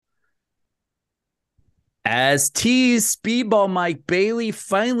As teased, Speedball Mike Bailey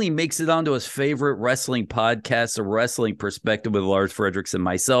finally makes it onto his favorite wrestling podcast, A Wrestling Perspective with Lars Fredericks and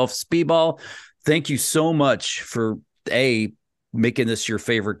myself. Speedball, thank you so much for making this your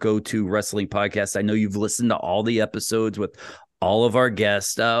favorite go-to wrestling podcast. I know you've listened to all the episodes with all of our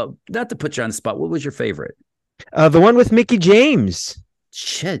guests. Not to put you on the spot, what was your favorite? The one with Mickey James.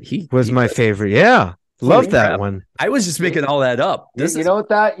 Shit, he was my favorite. Yeah. Love that one. I was just making all that up. You know what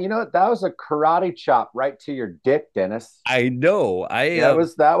that was a karate chop right to your dick, Dennis. I know.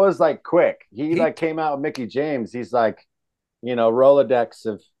 That was like quick. He like came out with Mickey James. He's like, Rolodex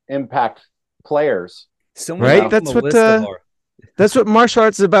of Impact players. Right? That's what martial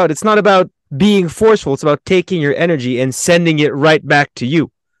arts is about. It's not about being forceful. It's about taking your energy and sending it right back to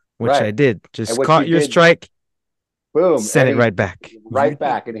you, which I did. Just caught your strike. Boom. Send it right back. Right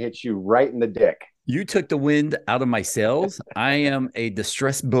back and hit you right in the dick. You took the wind out of my sails. I am a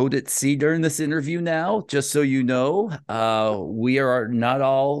distressed boat at sea during this interview now, just so you know. We are not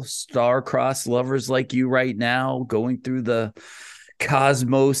all star-crossed lovers like you right now, going through the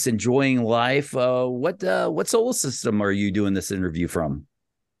cosmos, enjoying life. What solar system are you doing this interview from?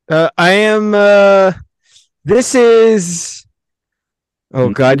 I am this is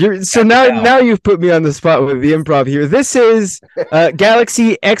God, now you've put me on the spot with the improv here. This is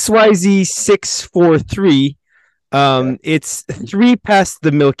Galaxy XYZ 643. It's 3 past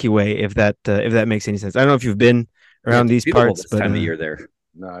the Milky Way, if that makes any sense. I don't know if you've been around these parts, but time of year there.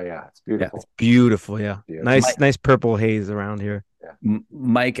 No, yeah, it's beautiful. Yeah, it's beautiful, yeah. Beautiful. Nice purple haze around here. Yeah.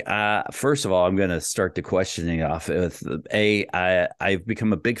 Mike, first of all, I'm going to start the questioning off with I've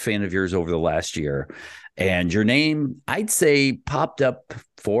become a big fan of yours over the last year, and your name, I'd say, popped up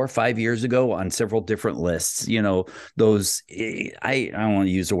 4 or 5 years ago on several different lists. Those I don't want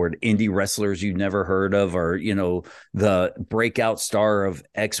to use the word indie wrestlers you've never heard of, or the breakout star of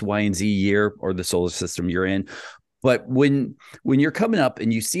X, Y, and Z year or the solar system you're in. But when you're coming up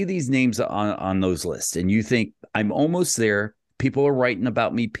and you see these names on those lists and you think, I'm almost there, people are writing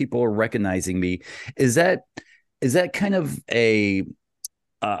about me, people are recognizing me, is that kind of a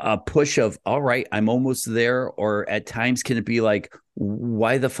push of, all right, I'm almost there? Or at times can it be like,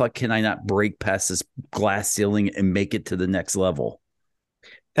 why the fuck can I not break past this glass ceiling and make it to the next level?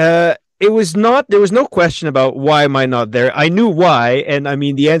 There was no question about why am I not there. I knew why. And I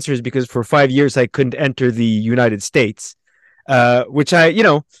mean, the answer is because for 5 years, I couldn't enter the United States, which I,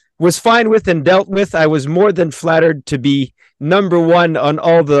 was fine with and dealt with. I was more than flattered to be number one on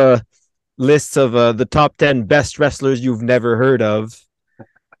all the lists of the top 10 best wrestlers you've never heard of,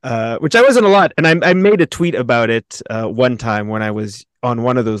 which I wasn't a lot. And I made a tweet about it one time when I was on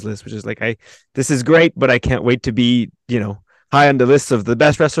one of those lists, which is like, this is great, but I can't wait to be, high on the list of the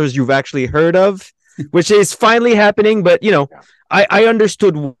best wrestlers you've actually heard of, which is finally happening. But, I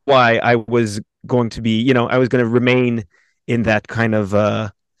understood why I was going to be, I was going to remain in that kind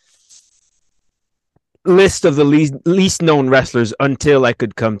of list of the least known wrestlers until I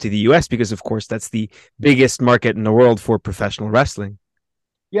could come to the US, because, of course, that's the biggest market in the world for professional wrestling.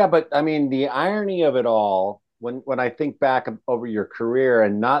 Yeah, but I mean, the irony of it all, when I think back over your career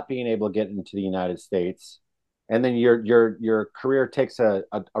and not being able to get into the United States, and then your career takes a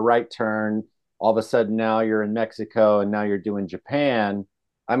right turn. All of a sudden, now you're in Mexico, and now you're doing Japan.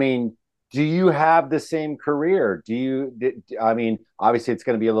 I mean, do you have the same career? I mean, obviously, it's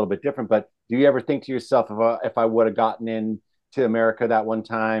going to be a little bit different, but do you ever think to yourself, if I would have gotten into America that one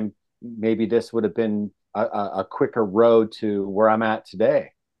time, maybe this would have been a quicker road to where I'm at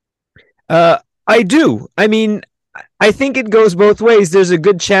today? I do. I mean, I think it goes both ways. There's a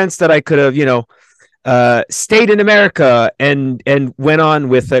good chance that I could have, stayed in America and went on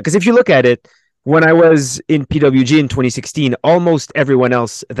with, because if you look at it, when I was in PWG in 2016, almost everyone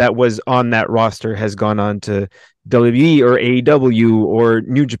else that was on that roster has gone on to WWE or AEW or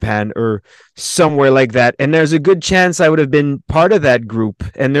New Japan or somewhere like that. And there's a good chance I would have been part of that group.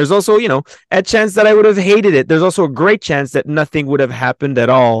 And there's also, a chance that I would have hated it. There's also a great chance that nothing would have happened at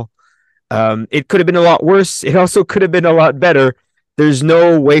all. It could have been a lot worse. It also could have been a lot better. There's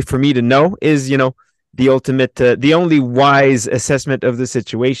no way for me to know, is, the ultimate, the only wise assessment of the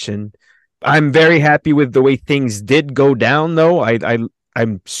situation. I'm very happy with the way things did go down, though.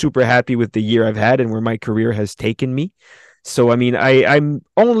 I'm super happy with the year I've had and where my career has taken me. So, I mean, I'm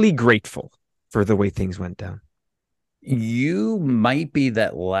only grateful for the way things went down. You might be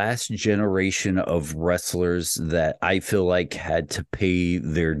that last generation of wrestlers that I feel like had to pay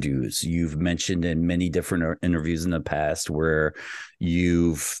their dues. You've mentioned in many different interviews in the past where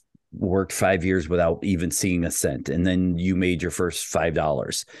you've worked 5 years without even seeing a cent, and then you made your first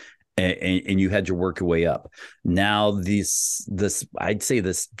 $5. And you had to work your way up. Now this I'd say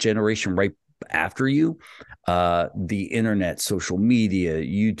this generation right after you. The internet, social media,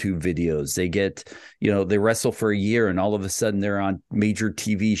 YouTube videos, they get, they wrestle for a year and all of a sudden they're on major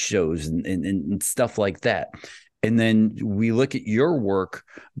TV shows and stuff like that. And then we look at your work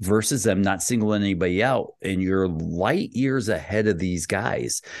versus them, not singling anybody out, and you're light years ahead of these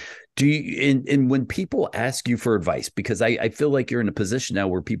guys. Do you, and when people ask you for advice, because I feel like you're in a position now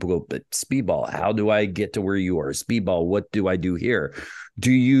where people go, but Speedball, how do I get to where you are? Speedball, what do I do here?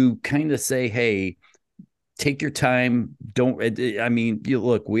 Do you kind of say, hey, take your time?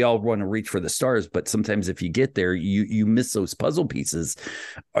 Look, we all want to reach for the stars, but sometimes if you get there, you miss those puzzle pieces.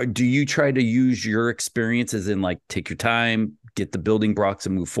 Or do you try to use your experiences in like, take your time, get the building blocks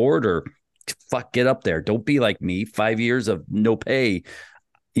and move forward, or get up there? Don't be like me, 5 years of no pay,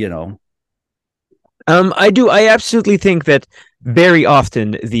 I do. I absolutely think that very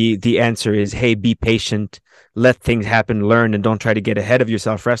often the answer is, hey, be patient, let things happen, learn, and don't try to get ahead of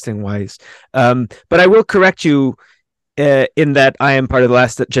yourself wrestling wise. But I will correct you in that I am part of the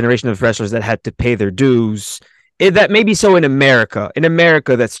last generation of wrestlers that had to pay their dues. That may be so in America. In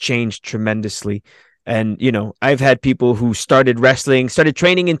America, that's changed tremendously. And, I've had people who started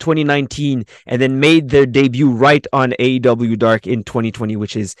training in 2019 and then made their debut right on AEW Dark in 2020,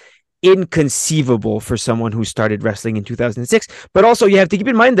 which is inconceivable for someone who started wrestling in 2006. But also you have to keep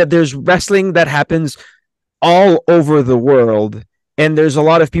in mind that there's wrestling that happens all over the world. And there's a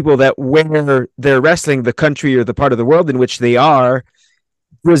lot of people that where they're wrestling, the country or the part of the world in which they are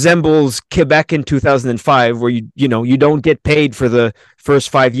resembles Quebec in 2005, where you don't get paid for the first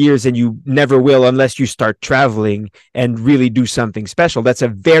 5 years and you never will unless you start traveling and really do something special. That's a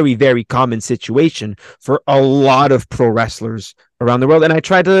very, very common situation for a lot of pro wrestlers around the world. And I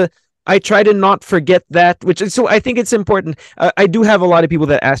try to not forget that, so I think it's important. I do have a lot of people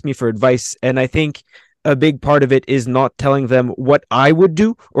that ask me for advice, and I think a big part of it is not telling them what I would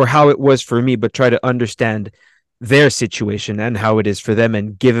do or how it was for me, but try to understand their situation and how it is for them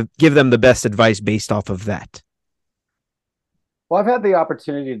and give them the best advice based off of that. Well, I've had the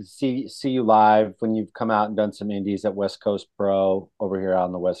opportunity to see you live when you've come out and done some indies at West Coast Pro over here out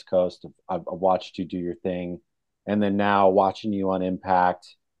on the West Coast. I've watched you do your thing, and then now watching you on Impact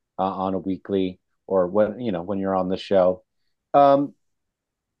on a weekly or when you're on the show.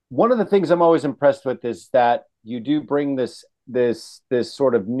 One of the things I'm always impressed with is that you do bring this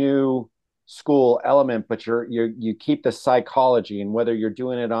sort of new school element, but you keep the psychology, and whether you're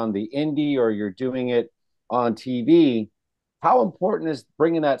doing it on the indie or you're doing it on TV, how important is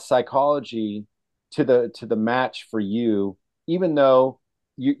bringing that psychology to the match for you, even though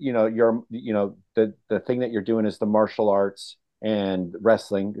the thing that you're doing is the martial arts and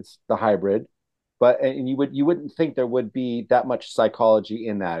wrestling, it's the hybrid, and you wouldn't think there would be that much psychology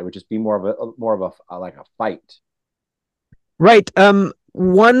in that. It would just be more of a like a fight. Right.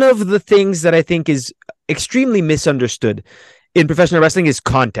 One of the things that I think is extremely misunderstood in professional wrestling is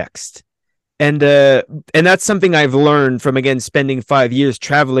context. And that's something I've learned from, again, spending 5 years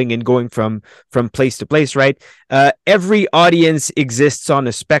traveling and going from place to place, right? Every audience exists on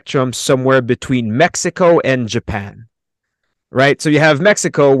a spectrum somewhere between Mexico and Japan, right? So you have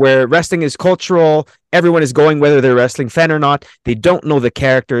Mexico, where wrestling is cultural. Everyone is going whether they're a wrestling fan or not. They don't know the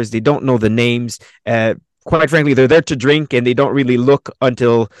characters. They don't know the names. Quite frankly, they're there to drink, and they don't really look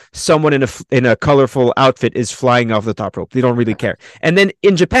until someone in a colorful outfit is flying off the top rope. They don't really care. And then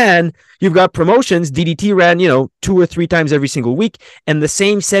in Japan, you've got promotions. DDT ran, 2 or 3 times every single week, and the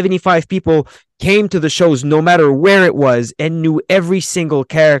same 75 people came to the shows no matter where it was and knew every single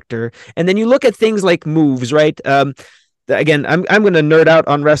character. And then you look at things like moves, right? Again, I'm going to nerd out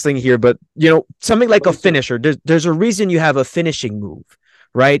on wrestling here, but something like a finisher. There's a reason you have a finishing move,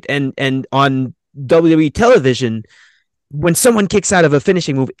 right? And on WWE television, when someone kicks out of a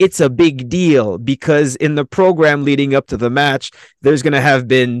finishing move, it's a big deal, because in the program leading up to the match, there's going to have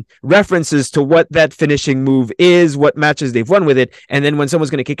been references to what that finishing move is, what matches they've won with it. And then when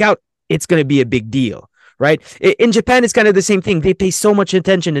someone's going to kick out, it's going to be a big deal, right? In Japan, it's kind of the same thing. They pay so much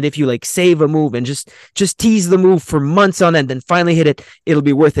attention, and if you save a move and just tease the move for months on end, then finally hit it, it'll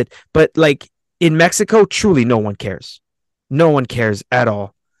be worth it. But in Mexico, truly no one cares. No one cares at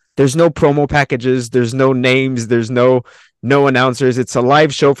all. There's no promo packages. There's no names. There's no announcers. It's a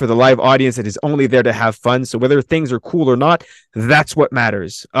live show for the live audience that is only there to have fun. So whether things are cool or not, that's what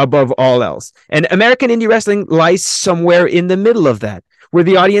matters above all else. And American indie wrestling lies somewhere in the middle of that, where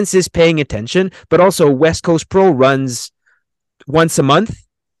the audience is paying attention, but also West Coast Pro runs once a month,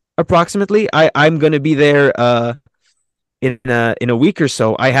 approximately. I'm going to be there in a week or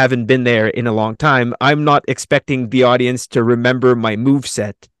so. I haven't been there in a long time. I'm not expecting the audience to remember my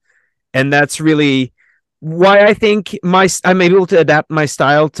moveset. And that's really why I think I'm able to adapt my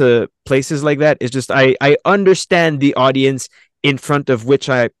style to places like that is just I understand the audience in front of which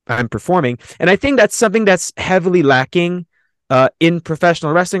I'm performing, and I think that's something that's heavily lacking in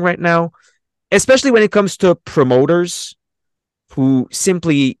professional wrestling right now, especially when it comes to promoters who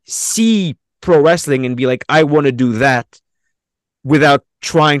simply see pro wrestling and be like, I want to do that, without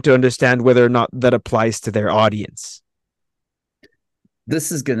trying to understand whether or not that applies to their audience.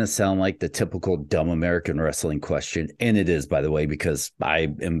 This is going to sound like the typical dumb American wrestling question. And it is, by the way, because I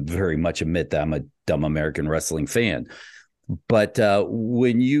am very much admit that I'm a dumb American wrestling fan. But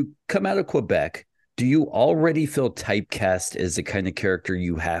when you come out of Quebec, do you already feel typecast as the kind of character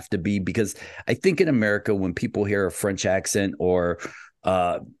you have to be? Because I think in America, when people hear a French accent or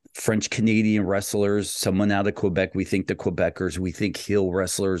French Canadian wrestlers, someone out of Quebec, we think the Quebecers, we think heel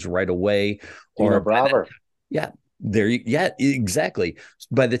wrestlers right away. Or Bravo. Yeah. Yeah, exactly.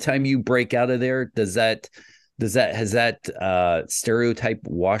 By the time you break out of there, has that stereotype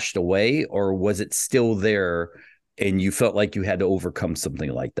washed away, or was it still there and you felt like you had to overcome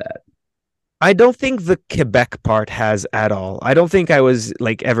something like that? I don't think the Quebec part has at all. I don't think I was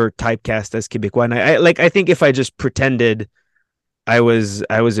like ever typecast as Quebecois. And I think if I just pretended I was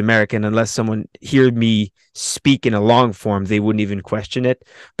American, unless someone heard me speak in a long form, they wouldn't even question it.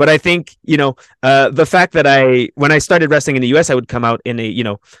 But I think, the fact that when I started wrestling in the US, I would come out in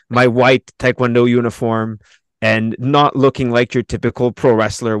my white Taekwondo uniform and not looking like your typical pro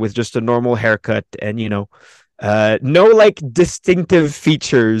wrestler with just a normal haircut and, no like distinctive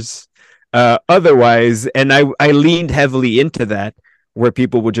features otherwise. And I leaned heavily into that, where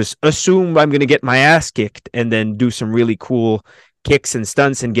people would just assume I'm going to get my ass kicked and then do some really cool kicks and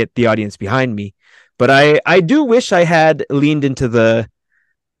stunts and get the audience behind me. But I do wish I had leaned into the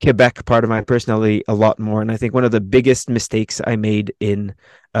Quebec part of my personality a lot more. And I think one of the biggest mistakes I made in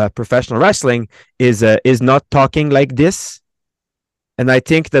professional wrestling is not talking like this. And I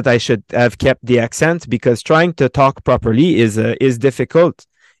think that I should have kept the accent, because trying to talk properly is difficult.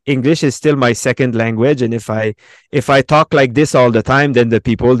 English is still my second language, and if I talk like this all the time, then the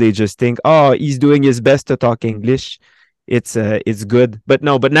people, they just think, oh, he's doing his best to talk English. It's good. But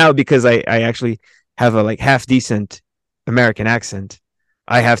now, because I actually have a like half decent American accent,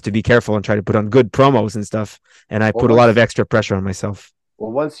 I have to be careful and try to put on good promos and stuff, and I put a lot of extra pressure on myself.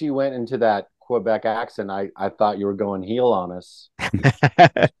 Well, once you went into that Quebec accent, I thought you were going heel on us.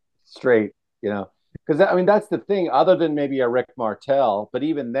 Straight, because that's the thing. Other than maybe a Rick Martel, but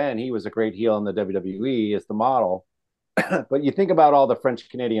even then, he was a great heel in the WWE as the model. But you think about all the French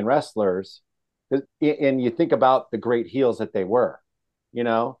Canadian wrestlers, and you think about the great heels that they were,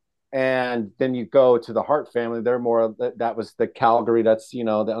 and then you go to the Hart family. They're more, that was the Calgary. That's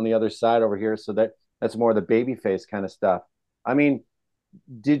on the other side over here. So that's more the babyface kind of stuff. I mean,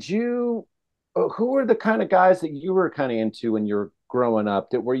 who were the kind of guys that you were kind of into when you were growing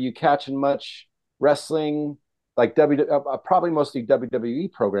up? Were you catching much wrestling, like probably mostly WWE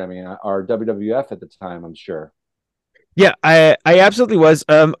programming or WWF at the time, I'm sure. Yeah, I absolutely was.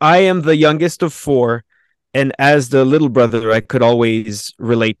 I am the youngest of four, and as the little brother, I could always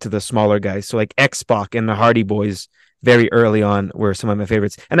relate to the smaller guys. So like X-Pac and the Hardy Boys very early on were some of my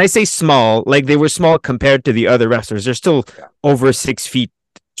favorites. And I say small, like they were small compared to the other wrestlers. They're still over 6 feet,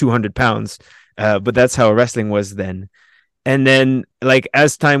 200 pounds. But that's how wrestling was then. And then, like,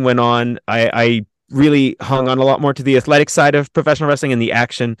 as time went on, I really hung on a lot more to the athletic side of professional wrestling and the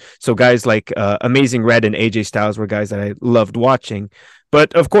action. So guys like Amazing Red and AJ Styles were guys that I loved watching.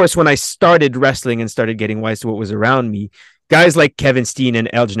 But of course, when I started wrestling and started getting wise to what was around me, guys like Kevin Steen and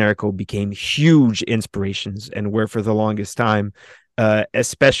El Generico became huge inspirations and were for the longest time,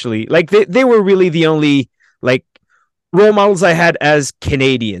 especially like they were really the only like role models I had as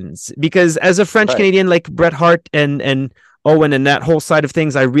Canadians, because as a French Canadian, like Bret Hart and Owen and that whole side of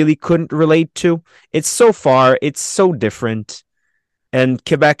things, I really couldn't relate to. It's so far, it's so different. And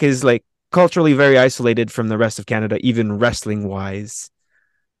Quebec is like culturally very isolated from the rest of Canada, even wrestling wise.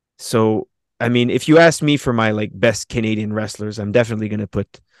 So, I mean, if you ask me for my like best Canadian wrestlers, I'm definitely going to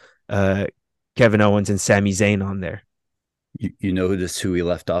put Kevin Owens and Sami Zayn on there. You know who he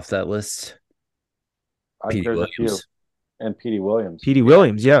left off that list? Petey Williams. And Petey Williams. Petey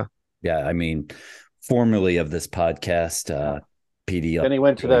Williams, yeah. Yeah, I mean, formerly of this podcast, Petey. Then he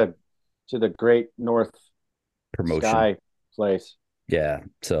went to the Great North promotion Sky place. Yeah,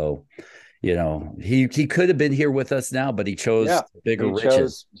 so he could have been here with us now, but he chose bigger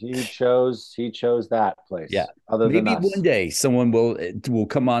riches. He chose that place. Yeah, maybe one day someone will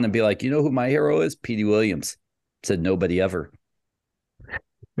come on and be like, who my hero is? Petey Williams. Said nobody ever.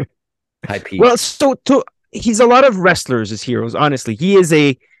 Hi, Pete. Well, he's a lot of wrestlers as heroes. Honestly, he is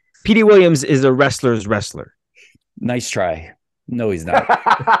a Petey Williams is a wrestler's wrestler. Nice try. No, he's not.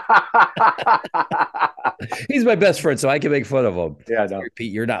 He's my best friend, so I can make fun of him. Yeah, no.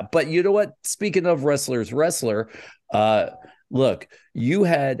 Pete, you're not. But you know what? Speaking of wrestlers, look, you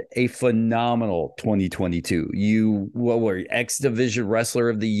had a phenomenal 2022. What were you, X Division Wrestler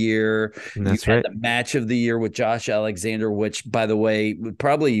of the Year? That's you right. had the Match of the Year with Josh Alexander, which, by the way,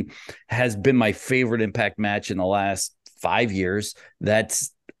 probably has been my favorite Impact match in the last 5 years. That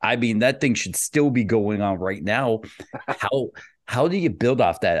thing should still be going on right now. How do you build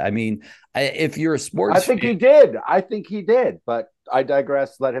off that? I mean, if you're a sports I think he did, but I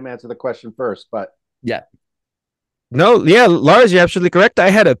digress. Let him answer the question first. But yeah. No, yeah, Lars, you're absolutely correct. I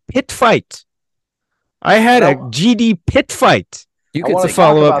had a pit fight. I had a GD pit fight. You to can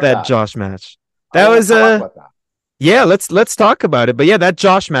follow up that Josh match. That was yeah, let's talk about it. But yeah, that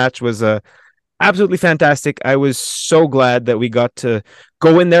Josh match was absolutely fantastic. I was so glad that we got to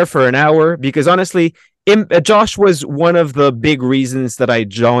go in there for an hour because honestly, Josh was one of the big reasons that I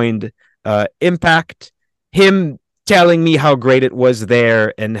joined Impact. Him telling me how great it was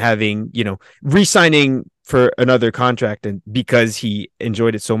there and having, re-signing for another contract, and because he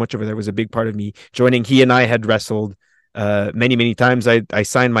enjoyed it so much over there, was a big part of me joining. He and I had wrestled many times. I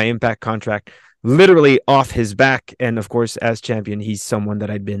signed my Impact contract literally off his back, and of course, as champion, he's someone that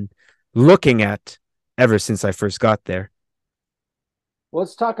I'd been looking at ever since I first got there. Well,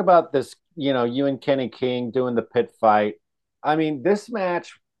 let's talk about this. You and Kenny King doing the pit fight. I mean, this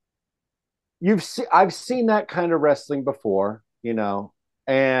match, I've seen that kind of wrestling before,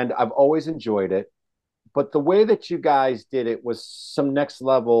 and I've always enjoyed it. But the way that you guys did it was some next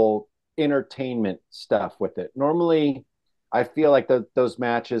level entertainment stuff with it. Normally, I feel like those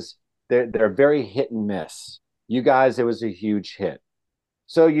matches, they're very hit and miss. You guys, it was a huge hit.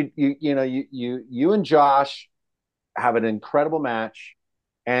 So you and Josh have an incredible match,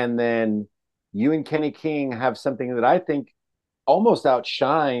 and then you and Kenny King have something that I think almost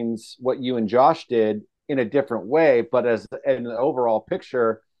outshines what you and Josh did in a different way. But as in an overall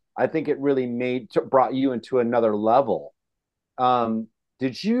picture, I think it really brought you into another level. Whose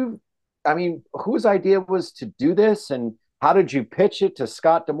idea was to do this, and how did you pitch it to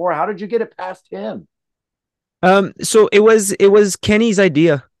Scott D'Amore? How did you get it past him? So it was Kenny's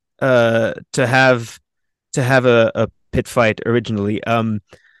idea to have a pit fight originally.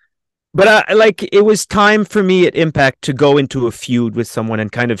 But it was time for me at Impact to go into a feud with someone and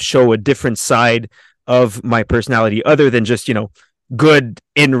kind of show a different side of my personality, other than just, good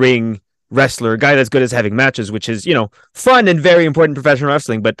in-ring wrestler, a guy that's good as having matches, which is, fun and very important in professional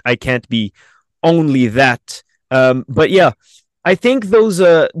wrestling, but I can't be only that. But yeah, I think those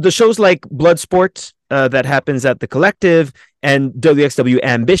the shows like Bloodsport that happens at the Collective and WXW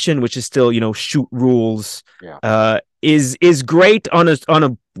Ambition, which is still, Shoot Rules, is great on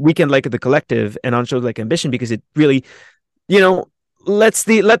a weekend like at the Collective and on shows like Ambition, because it really, lets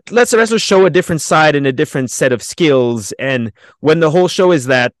the wrestlers show a different side and a different set of skills. And when the whole show is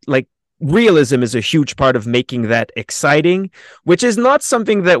that, like, realism is a huge part of making that exciting, which is not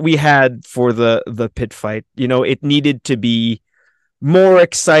something that we had for the pit fight. It needed to be more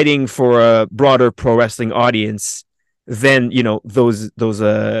exciting for a broader pro wrestling audience than, those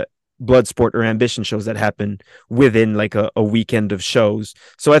Bloodsport or Ambition shows that happen within like a weekend of shows.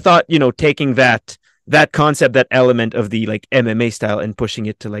 So I thought, taking that concept, that element of the like MMA style, and pushing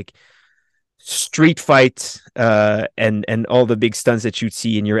it to like street fight and all the big stunts that you'd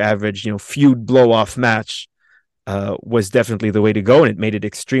see in your average, feud blow off match was definitely the way to go. And it made it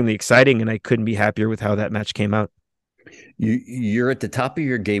extremely exciting. And I couldn't be happier with how that match came out. You're at the top of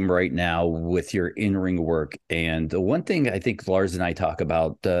your game right now with your in-ring work. And the one thing I think Lars and I talk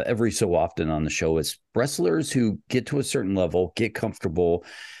about every so often on the show is wrestlers who get to a certain level, get comfortable,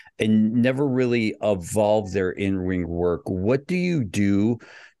 and never really evolve their in-ring work. What do you do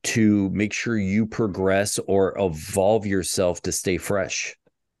to make sure you progress or evolve yourself to stay fresh?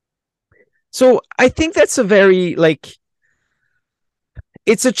 So I think that's a very,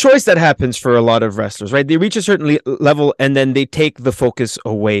 it's a choice that happens for a lot of wrestlers, right? They reach a certain level and then they take the focus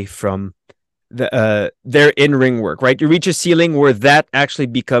away from their in-ring work, right? You reach a ceiling where that actually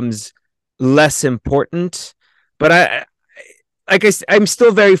becomes less important. But I'm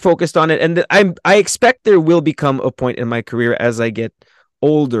still very focused on it, and I expect there will become a point in my career as I get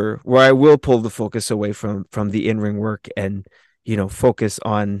older where I will pull the focus away from the in-ring work and, focus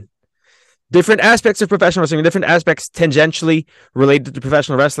on different aspects of professional wrestling, different aspects tangentially related to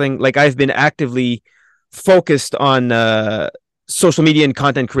professional wrestling. Like, I've been actively focused on social media and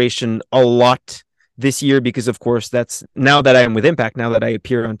content creation a lot this year, because of course that's, now that I am with Impact, now that I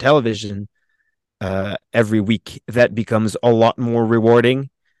appear on television every week, that becomes a lot more rewarding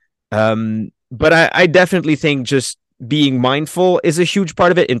But I definitely think just being mindful is a huge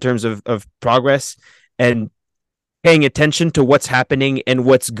part of it in terms of progress and paying attention to what's happening and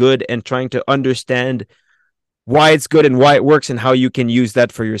what's good and trying to understand why it's good and why it works and how you can use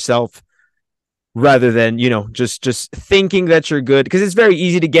that for yourself rather than, just thinking that you're good, because it's very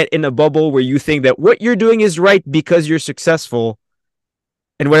easy to get in a bubble where you think that what you're doing is right because you're successful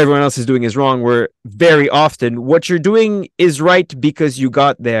and what everyone else is doing is wrong, where very often what you're doing is right because you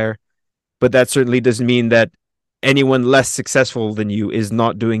got there, but that certainly doesn't mean that anyone less successful than you is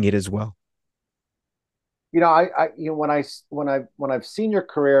not doing it as well. When I've seen your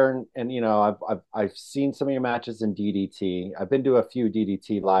career and I've seen some of your matches in DDT. I've been to a few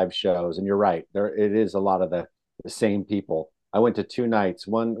DDT live shows, and you're right, there it is a lot of the same people. I went to two nights,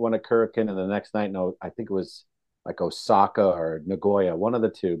 one at Kurikan, and the next night, no, I think it was like Osaka or Nagoya, one of the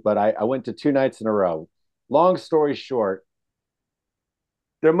two. But I went to two nights in a row. Long story short,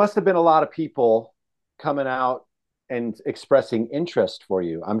 there must have been a lot of people coming out and expressing interest for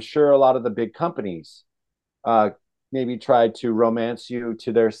you. I'm sure a lot of the big companies uh, maybe tried to romance you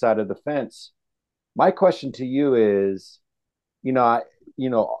to their side of the fence. My question to you is, you know, I, you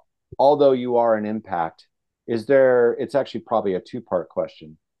know, although you are an impact, is there? It's actually probably a two-part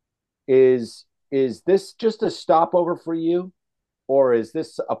question. Is this just a stopover for you, or is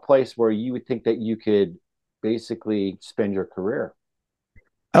this a place where you would think that you could basically spend your career?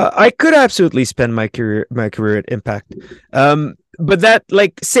 I could absolutely spend my career at Impact, but that,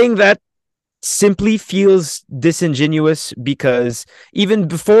 like, saying that simply feels disingenuous because even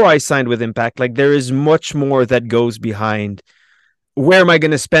before I signed with Impact, like, there is much more that goes behind where am I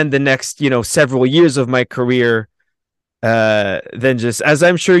going to spend the next, several years of my career, than just, as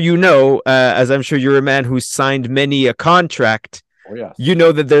I'm sure as I'm sure you're a man who's signed many a contract. Oh yes. You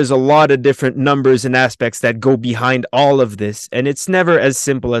know that there's a lot of different numbers and aspects that go behind all of this, and it's never as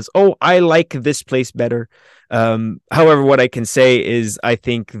simple as, oh, I like this place better. However, what I can say is I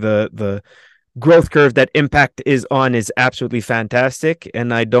think the growth curve that Impact is on is absolutely fantastic,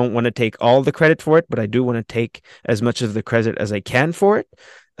 and I don't want to take all the credit for it, but I do want to take as much of the credit as I can for it.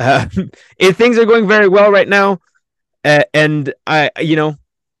 Uh, things are going very well right now, and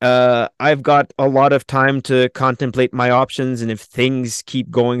I've got a lot of time to contemplate my options, and if things keep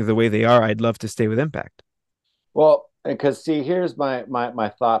going the way they are, I'd love to stay with Impact. Well, because see, here's my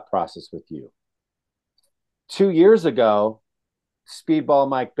thought process with you. 2 years ago, Speedball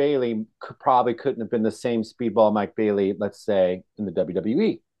Mike Bailey probably couldn't have been the same Speedball Mike Bailey, let's say, in the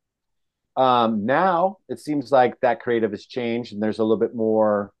WWE. Now it seems like that creative has changed, and there's a little bit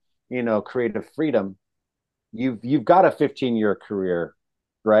more, creative freedom. You've got a 15-year career,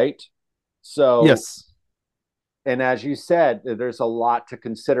 right? So, Yes. and as you said, there's a lot to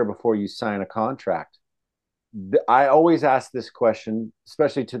consider before you sign a contract. I always ask this question,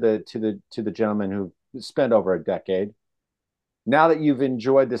 especially to the gentleman who spent over a decade. Now that you've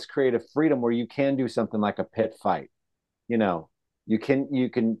enjoyed this creative freedom where you can do something like a pit fight, you know, you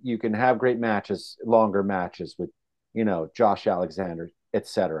can have great matches, longer matches with, Josh Alexander,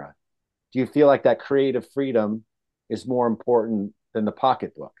 etc. Do you feel like that creative freedom is more important than the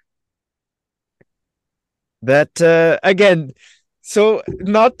pocketbook? That, again, so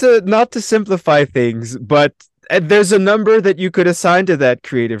not to simplify things, but there's a number that you could assign to that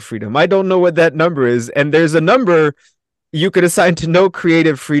creative freedom. I don't know what that number is, and there's a number you could assign to no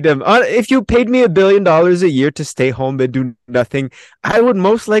creative freedom. If you paid me $1 billion a year to stay home and do nothing, I would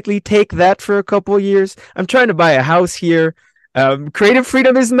most likely take that for a couple of years. I'm trying to buy a house here. Creative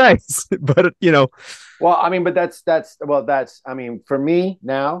freedom is nice, but Well, I mean, but I mean, for me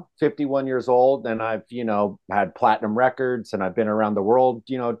now, 51 years old, and I've, had platinum records, and I've been around the world,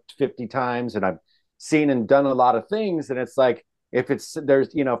 50 times, and I've seen and done a lot of things. And it's like, if it's,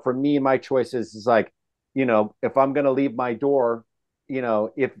 there's, for me, my choices is like, if I'm going to leave my door,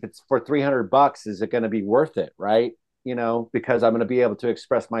 if it's for $300, is it going to be worth it? Right. Because I'm going to be able to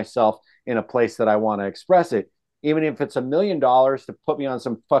express myself in a place that I want to express it. Even if it's $1 million to put me on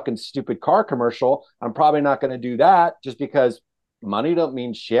some fucking stupid car commercial, I'm probably not going to do that just because money don't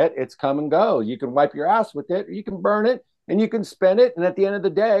mean shit. It's come and go. You can wipe your ass with it, or you can burn it and you can spend it. And at the end of the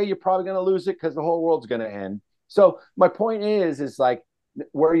day, you're probably going to lose it because the whole world's going to end. So my point is like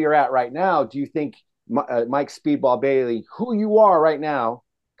where you're at right now. Do you think Mike Speedball Bailey, who you are right now,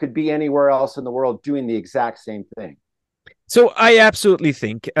 could be anywhere else in the world doing the exact same thing? So I absolutely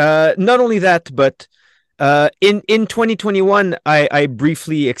think, not only that, but in 2021, I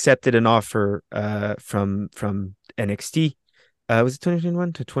briefly accepted an offer from NXT. Was it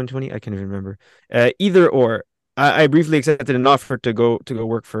 2021 to 2020? I can't even remember. Either or. I briefly accepted an offer to go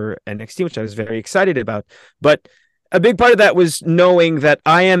work for NXT, which I was very excited about. But a big part of that was knowing that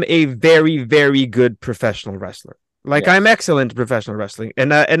I am a very, very good professional wrestler. Like, Yes. I'm excellent at professional wrestling,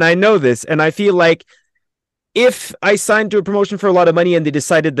 and I know this, and I feel like if I signed to a promotion for a lot of money and they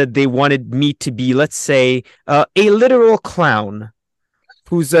decided that they wanted me to be, let's say, a literal clown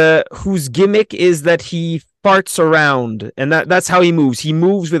whose gimmick is that he farts around and that's how he moves. He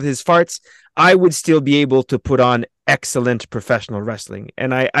moves with his farts. I would still be able to put on excellent professional wrestling,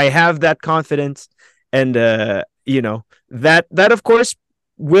 and I have that confidence, and that of course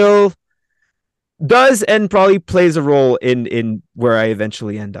will does and probably plays a role in where I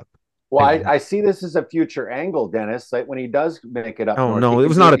eventually end up. Well, I see this as a future angle, Dennis. Like when he does make it up. Oh north, no, it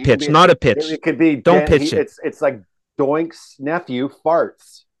was not a pitch. Not a pitch. It could be. Don't pitch it. It's like Doink's nephew,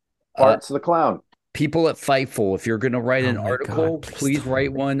 Farts the clown. People at Fightful, if you're going to write an my article, God, please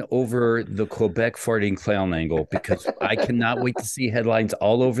write one over the Quebec farting clown angle, because I cannot wait to see headlines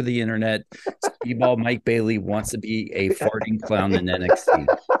all over the internet. Speedball Mike Bailey wants to be a farting clown in NXT.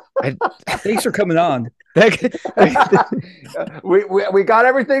 Thanks for coming on. we got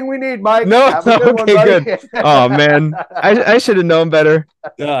everything we need, Mike. No, okay, good. Oh man, I should have known better.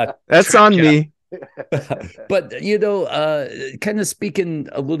 That's on me. But kind of speaking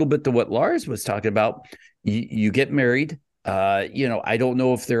a little bit to what Lars was talking about, you get married. I don't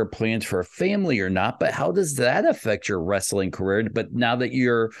know if there are plans for a family or not, but how does that affect your wrestling career? But now that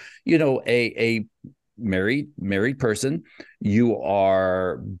you're, a married person, you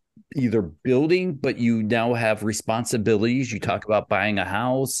are either building, but you now have responsibilities. You talk about buying a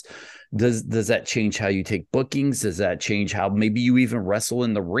house. Does that change how you take bookings? Does that change how maybe you even wrestle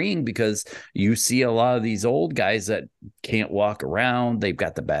in the ring? Because you see a lot of these old guys that can't walk around. They've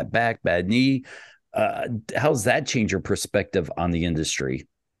got the bad back, bad knee. How's that change your perspective on the industry?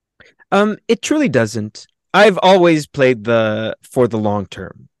 It truly doesn't. I've always played for the long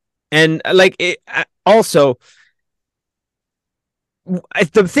term. And also,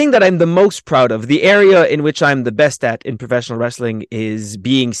 the thing that I'm the most proud of, the area in which I'm the best at in professional wrestling, is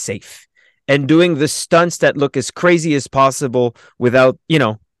being safe and doing the stunts that look as crazy as possible without,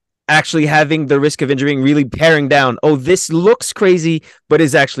 actually having the risk of injuring, really paring down. Oh, this looks crazy, but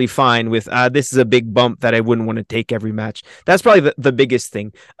is actually fine with, this is a big bump that I wouldn't want to take every match. That's probably the biggest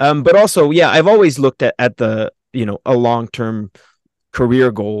thing. But also, yeah, I've always looked at the, a long-term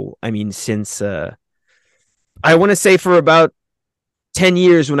career goal. I mean, since, I want to say for about 10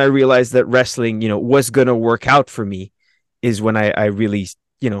 years, when I realized that wrestling, was going to work out for me, is when I really,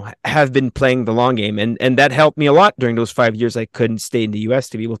 have been playing the long game. And that helped me a lot during those 5 years I couldn't stay in the US,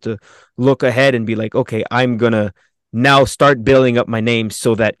 to be able to look ahead and be like, okay, I'm going to now start building up my name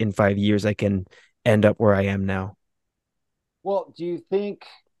so that in 5 years I can end up where I am now. Well, do you think,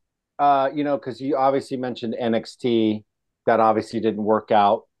 because you obviously mentioned NXT, that obviously didn't work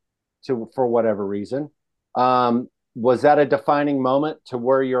out for whatever reason. Was that a defining moment to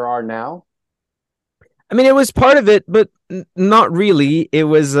where you are now? I mean, it was part of it, but not really. It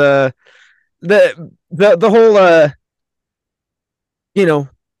was the whole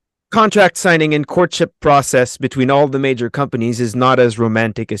contract signing and courtship process between all the major companies is not as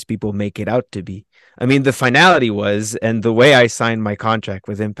romantic as people make it out to be. I mean, the finality was, and the way I signed my contract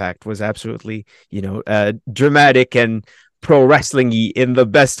with Impact was absolutely, dramatic and pro wrestling-y in the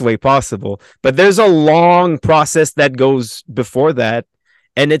best way possible. But there's a long process that goes before that,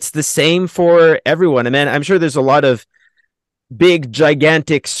 and it's the same for everyone. And man, I'm sure there's a lot of big,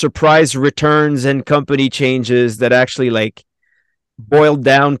 gigantic surprise returns and company changes that actually boiled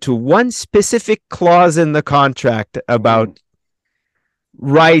down to one specific clause in the contract about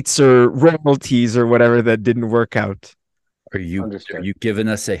rights or royalties or whatever that didn't work out. Are you giving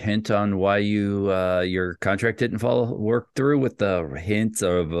us a hint on why your contract didn't work through with the hint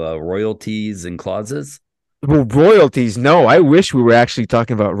of royalties and clauses? Well, royalties? No, I wish we were actually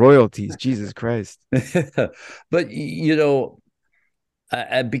talking about royalties. Jesus Christ! But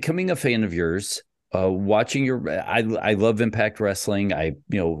becoming a fan of yours, watching I love Impact Wrestling.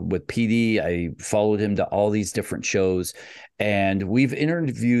 With PD, I followed him to all these different shows, and we've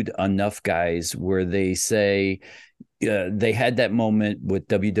interviewed enough guys where they say they had that moment with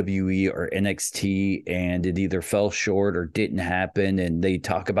WWE or NXT and it either fell short or didn't happen. And they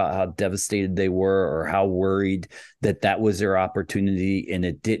talk about how devastated they were or how worried that was their opportunity and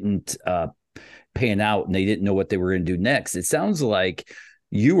it didn't pan out and they didn't know what they were going to do next. It sounds like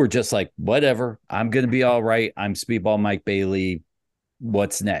you were just like, whatever, I'm going to be all right. I'm Speedball Mike Bailey.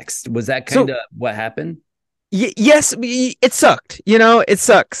 What's next? Was that kind of what happened? Yes, it sucked. It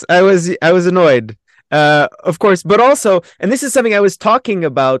sucks. I was annoyed. Of course, but also, and this is something I was talking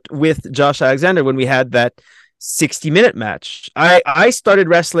about with Josh Alexander when we had that 60-minute match. I started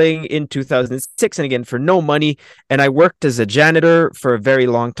wrestling in 2006, and again, for no money, and I worked as a janitor for a very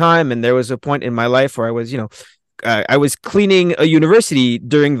long time, and there was a point in my life where I was, I was cleaning a university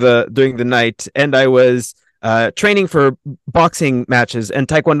during the night, and I was training for boxing matches and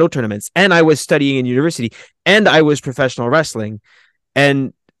taekwondo tournaments, and I was studying in university, and I was professional wrestling.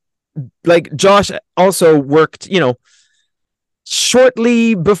 And like Josh also worked,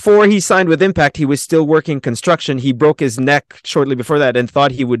 shortly before he signed with Impact, he was still working construction. He broke his neck shortly before that and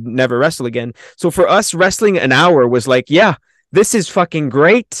thought he would never wrestle again. So for us, wrestling an hour was like, yeah, this is fucking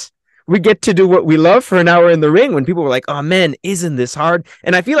great. We get to do what we love for an hour in the ring, when people were like, oh man, isn't this hard?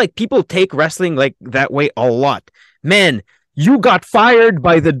 And I feel like people take wrestling like that way a lot. Man, you got fired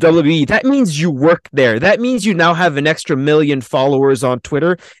by the WWE. That means you worked there. That means you now have an extra 1 million followers on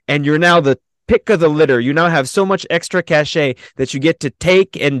Twitter, and you're now the pick of the litter. You now have so much extra cachet that you get to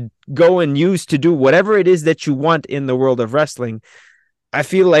take and go and use to do whatever it is that you want in the world of wrestling. I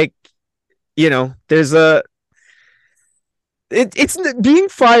feel like, there's it's being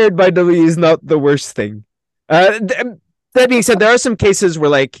fired by WWE is not the worst thing. That being said, there are some cases where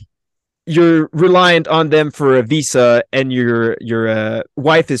like you're reliant on them for a visa, and your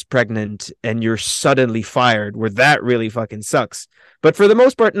wife is pregnant and you're suddenly fired, where that really fucking sucks. But for the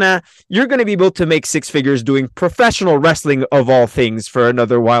most part, you're going to be able to make 6 figures doing professional wrestling of all things for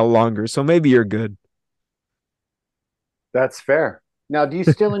another while longer. So maybe you're good. That's fair. Now, do you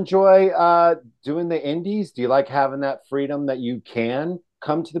still enjoy doing the indies? Do you like having that freedom that you can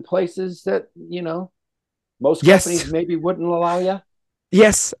come to the places that, most companies maybe wouldn't allow you?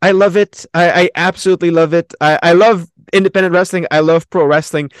 Yes, I love it. I absolutely love it. I love independent wrestling. I love pro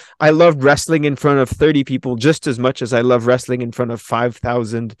wrestling. I love wrestling in front of 30 people just as much as I love wrestling in front of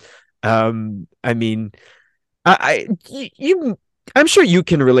 5,000. I'm sure you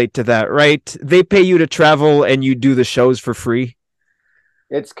can relate to that, right? They pay you to travel and you do the shows for free.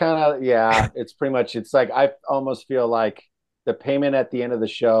 It's kind of, yeah, it's pretty much, it's like, I almost feel like the payment at the end of the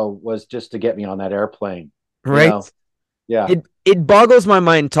show was just to get me on that airplane. Right. Yeah. It boggles my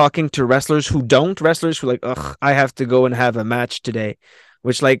mind talking to wrestlers who are like, ugh, I have to go and have a match today.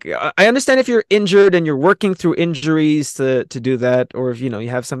 Which, like, I understand if you're injured and you're working through injuries to do that, or if, you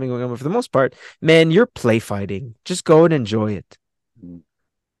have something going on, but for the most part, man, you're play fighting. Just go and enjoy it.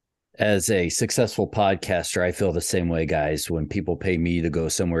 As a successful podcaster, I feel the same way, guys, when people pay me to go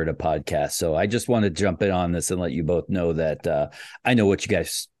somewhere to podcast. So I just want to jump in on this and let you both know that I know what you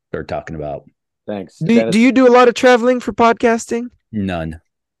guys are talking about. Thanks. Do you do a lot of traveling for podcasting? None.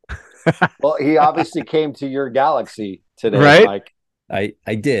 Well, he obviously came to your galaxy today, right? Mike.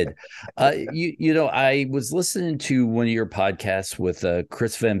 I did. I was listening to one of your podcasts with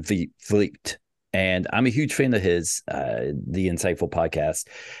Chris Van Vliet, and I'm a huge fan of his, the Insightful podcast.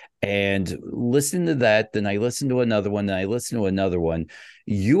 And listening to that, then I listened to another one, then I listened to another one.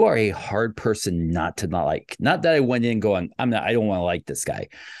 You are a hard person not to not like. Not that I went in going, I don't want to like this guy.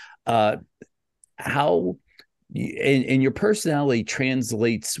 How and your personality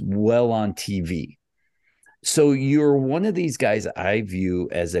translates well on TV. So you're one of these guys I view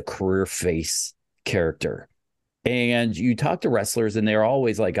as a career face character. And you talk to wrestlers and they're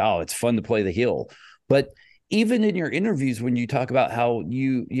always like, oh, it's fun to play the heel. But even in your interviews, when you talk about how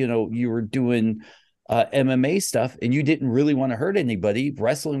you were doing MMA stuff and you didn't really want to hurt anybody,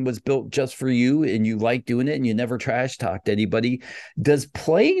 wrestling was built just for you and you like doing it and you never trash talked anybody. Does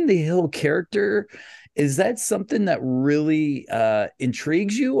playing the heel character, is that something that really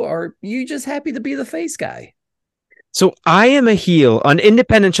intrigues you, or are you just happy to be the face guy? So I am a heel on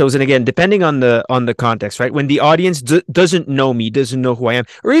independent shows, and again, depending on the context, right? When the audience doesn't know me, doesn't know who I am,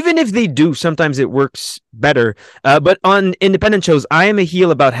 or even if they do, sometimes it works better. But on independent shows, I am a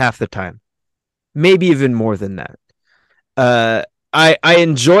heel about half the time, maybe even more than that. I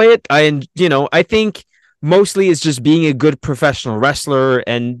enjoy it. I think mostly it's just being a good professional wrestler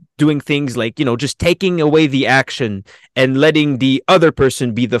and doing things like, just taking away the action and letting the other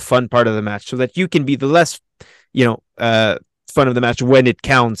person be the fun part of the match, so that you can be the less fun of the match when it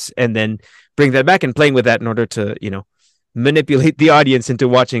counts, and then bring that back and playing with that in order to, manipulate the audience into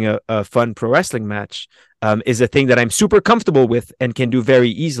watching a fun pro wrestling match, is a thing that I'm super comfortable with and can do very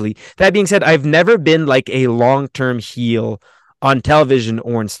easily. That being said, I've never been like a long-term heel on television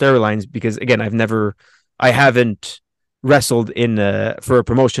or in storylines, because again, I haven't wrestled in for a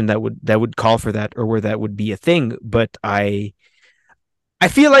promotion that would call for that, or where that would be a thing, but I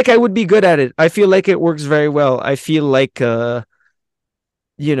feel like I would be good at it. I feel like it works very well. I feel like, the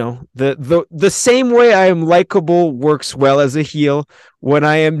same way I am likable works well as a heel when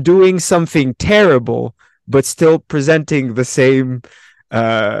I am doing something terrible, but still presenting the same,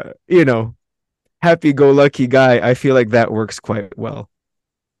 happy-go-lucky guy, I feel like that works quite well.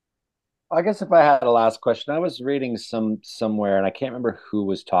 I guess if I had a last question, I was reading somewhere, and I can't remember who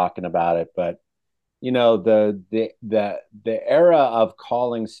was talking about it, but the era of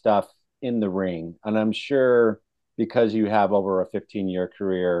calling stuff in the ring, and I'm sure because you have over a 15-year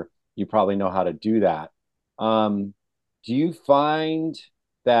career, you probably know how to do that. Um, do you find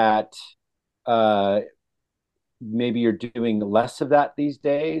that uh, maybe you're doing less of that these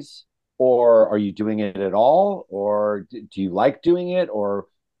days, or are you doing it at all, or do you like doing it, or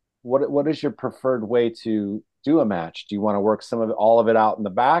what is your preferred way to do a match? Do you want to work some of it, all of it out in the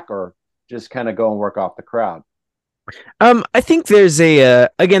back, or just kind of go and work off the crowd? I think there's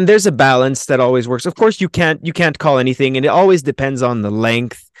again, there's a balance that always works. Of course, you can't call anything, and it always depends on the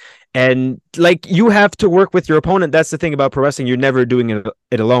length. And like you have to work with your opponent. That's the thing about pro wrestling. You're never doing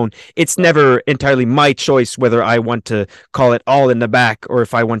it alone. It's never entirely my choice whether I want to call it all in the back or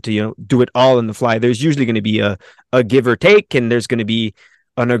if I want to, do it all in the fly. There's usually going to be a give or take, and there's going to be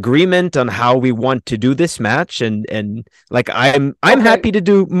an agreement on how we want to do this match. And like I'm Okay, happy to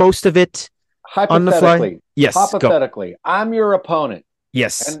do most of it on the fly. hypothetically, Yes, go. hypothetically, I'm your opponent,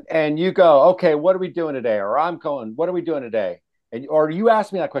 Yes. and you go, okay, what are we doing today? Or I'm going, what are we doing today? And or you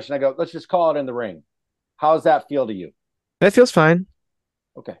ask me that question, I go, let's just call it in the ring. How does that feel to you? That feels fine.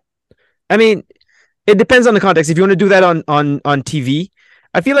 Okay, I mean, it depends on the context. If you want to do that on TV,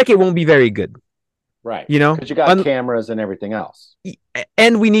 I feel like it won't be very good. right, You know, because you got cameras and everything else.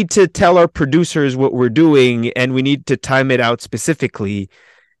 and we need to tell our producers what we're doing, and we need to time it out specifically.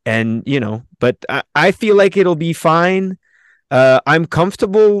 And but I feel like it'll be fine. I'm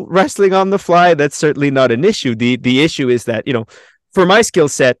comfortable wrestling on the fly. That's certainly not an issue. The issue is that for my skill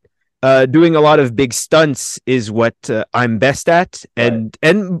set, doing a lot of big stunts is what I'm best at, Right.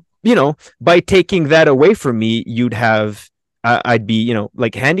 and by taking that away from me, I'd be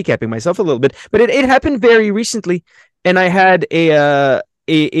like handicapping myself a little bit. But it happened very recently, and I had a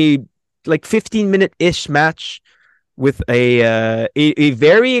like 15-minute ish match with a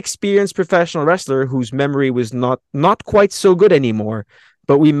very experienced professional wrestler whose memory was not quite so good anymore.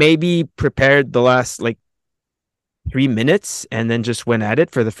 But we maybe prepared the last like 3 minutes and then just went at it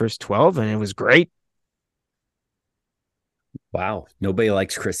for the first 12, and it was great. Wow. Nobody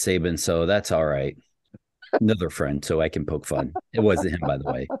likes Chris Sabin, so that's all right. Another friend, so I can poke fun. It wasn't him, by the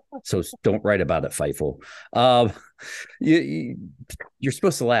way. So don't write about it, Fightful. Um, you're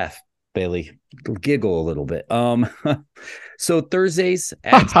supposed to laugh, Bailey. Giggle a little bit. So Thursdays,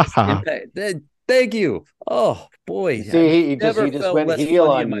 Access Impact. Thank you. Oh boy, See, I've he never just felt went less heel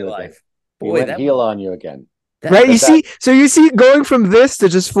funny in on my you again. life. He Boy, went heel on you again. Right? But You see, going from this to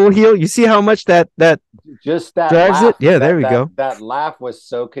just full heel, you see how much that just that drives laugh, it? Yeah, there we go. that laugh was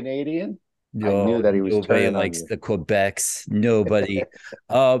so Canadian. I no, knew that he was nobody turning on likes you. the Quebecs. Nobody.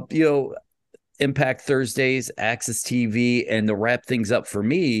 Impact Thursdays, Access TV, and to wrap things up for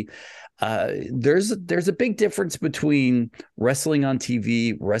me, there's a big difference between wrestling on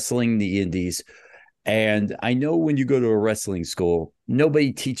TV, wrestling the indies, and I know when you go to a wrestling school,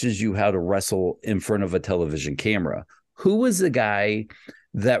 nobody teaches you how to wrestle in front of a television camera. Who was the guy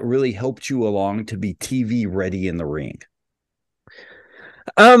that really helped you along to be TV ready in the ring?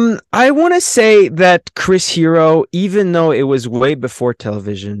 I want to say that Chris Hero, even though it was way before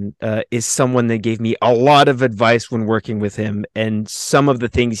television, is someone that gave me a lot of advice when working with him, and some of the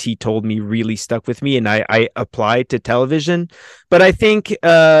things he told me really stuck with me, and I applied to television. But I think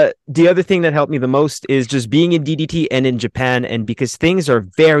the other thing that helped me the most is just being in DDT and in Japan, and because things are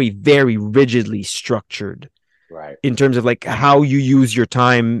very, very rigidly structured Right. in terms of like how you use your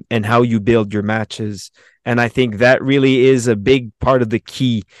time and how you build your matches. And I think that really is a big part of the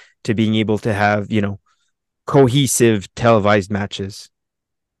key to being able to have, cohesive televised matches.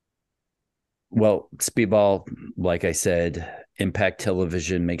 Well, Speedball, like I said, Impact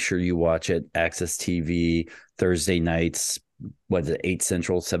Television, make sure you watch it. Access TV, Thursday nights, what is it, 8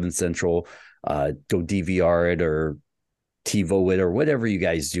 Central, 7 Central. Go DVR it or TiVo it or whatever you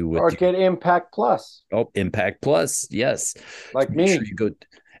guys do with Or get Impact Plus, Impact Plus. Yes. like Make me. sure you go.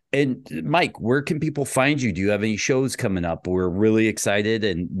 And Mike, where can people find you? Do you have any shows coming up? We're really excited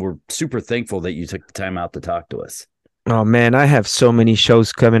and we're super thankful that you took the time out to talk to us. Oh man, I have so many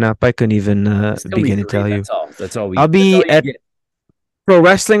shows coming up. I couldn't even Tell me begin to three. tell you. That's all. I'll be that's all you at get. Pro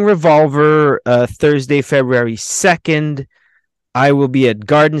Wrestling Revolver Thursday, February 2nd. I will be at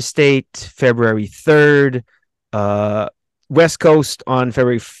Garden State February 3rd. West Coast on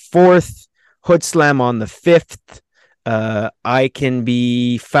February 4th. Hood Slam on the 5th. I can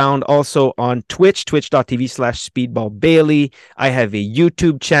be found also on Twitch, twitch.tv/SpeedballBailey. I have a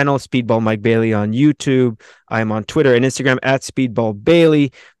YouTube channel, Speedball Mike Bailey on YouTube. I'm on Twitter and Instagram at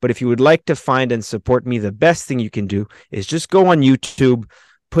SpeedballBailey. But if you would like to find and support me, the best thing you can do is just go on YouTube,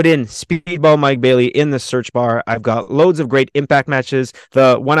 put in Speedball Mike Bailey in the search bar. I've got loads of great Impact matches.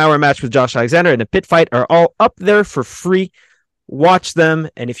 The 1 hour match with Josh Alexander and the pit fight are all up there for free. Watch them.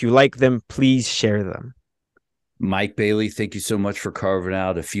 And if you like them, please share them. Mike Bailey, thank you so much for carving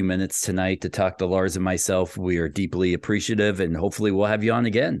out a few minutes tonight to talk to Lars and myself. We are deeply appreciative, and hopefully we'll have you on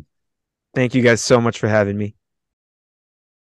again. Thank you guys so much for having me.